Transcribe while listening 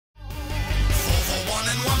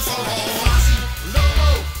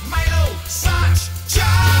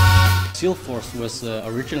SEAL Force was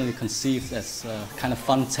originally conceived as a kind of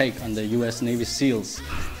fun take on the US Navy SEALs,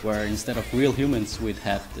 where instead of real humans we'd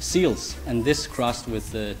have the SEALs, and this crossed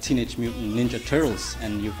with the Teenage Mutant Ninja Turtles,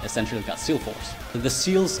 and you've essentially got SEAL Force. The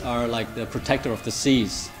SEALs are like the protector of the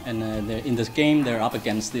seas, and in this game they're up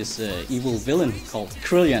against this evil villain called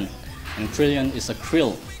Krillian, and Krillian is a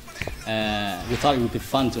krill. We thought it would be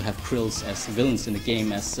fun to have krills as villains in the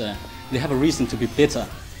game, as they have a reason to be bitter.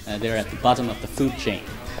 They're at the bottom of the food chain.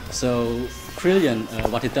 So Krillian,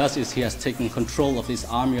 what he does is he has taken control of this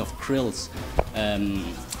army of krills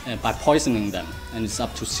by poisoning them, and it's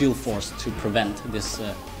up to SEAL Force to prevent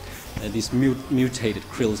these mutated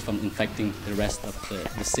krills from infecting the rest of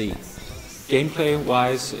the sea.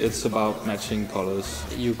 Gameplay-wise, it's about matching colors.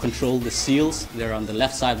 You control the seals, they're on the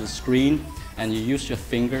left side of the screen, and you use your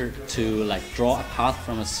finger to draw a path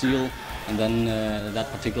from a seal, and then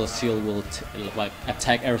that particular seal will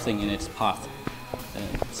attack everything in its path.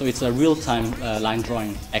 So it's a real-time line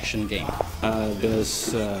drawing action game.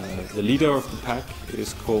 There's the leader of the pack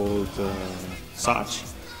is called Sarge.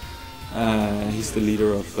 He's the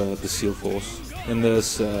leader of the SEAL Force. And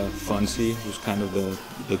there's Fonzie, who's kind of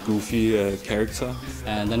the goofy character.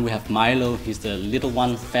 And then we have Milo, he's the little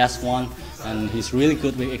one, fast one, and he's really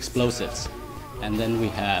good with explosives. And then we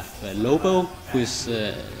have Lobo, who is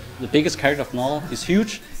the biggest character of them all. He's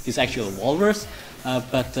huge, he's actually a walrus,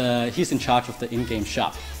 but he's in charge of the in-game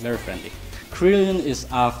shop, very friendly. Krillian is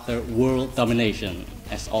after world domination,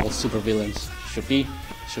 as all supervillains should be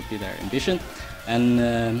their ambition.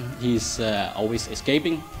 And he's always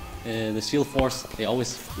escaping. The SEAL Force, they're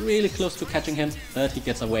always really close to catching him, but he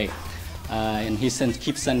gets away. And he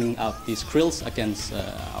keeps sending out these krills against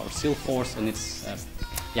our SEAL Force, and it's,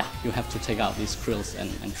 yeah, you have to take out these krills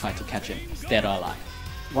and try to catch him, dead or alive.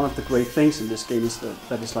 One of the great things in this game is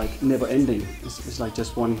that it's like never ending. It's like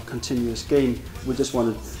just one continuous game. We just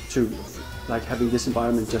wanted to, having this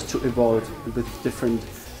environment just to evolve with different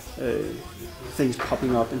things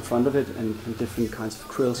popping up in front of it and different kinds of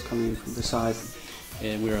krills coming in from the side.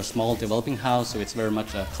 We're a small developing house, so it's very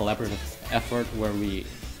much a collaborative effort where we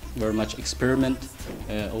very much experiment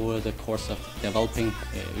over the course of developing.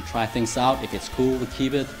 We try things out. If it's cool, we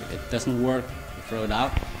keep it. If it doesn't work, we throw it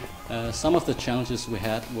out. Some of the challenges we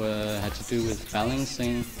had had to do with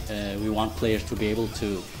balancing. We want players to be able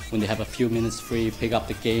to, when they have a few minutes free, pick up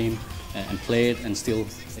the game and play it and still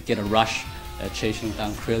get a rush chasing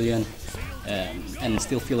down Krillian and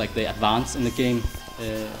still feel like they advance in the game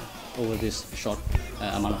over this short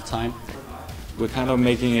amount of time. We're kind of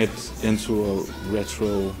making it into a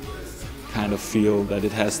retro kind of feel, that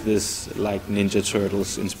it has this Ninja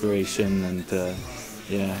Turtles inspiration, and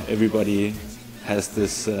yeah, everybody has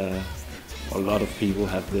this, a lot of people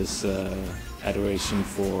have this adoration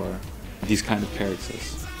for these kind of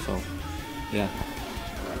characters. So, yeah.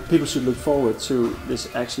 People should look forward to this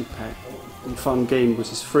action-packed and fun game,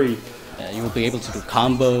 which is free. You will be able to do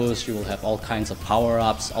combos, you will have all kinds of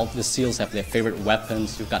power-ups, all the SEALs have their favorite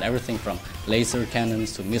weapons, you've got everything from laser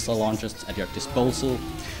cannons to missile launchers at your disposal.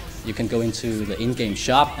 You can go into the in-game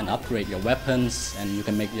shop and upgrade your weapons, and you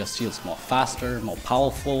can make your SEALs more faster, more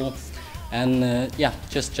powerful, and yeah,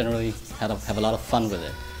 just generally have a lot of fun with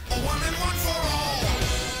it.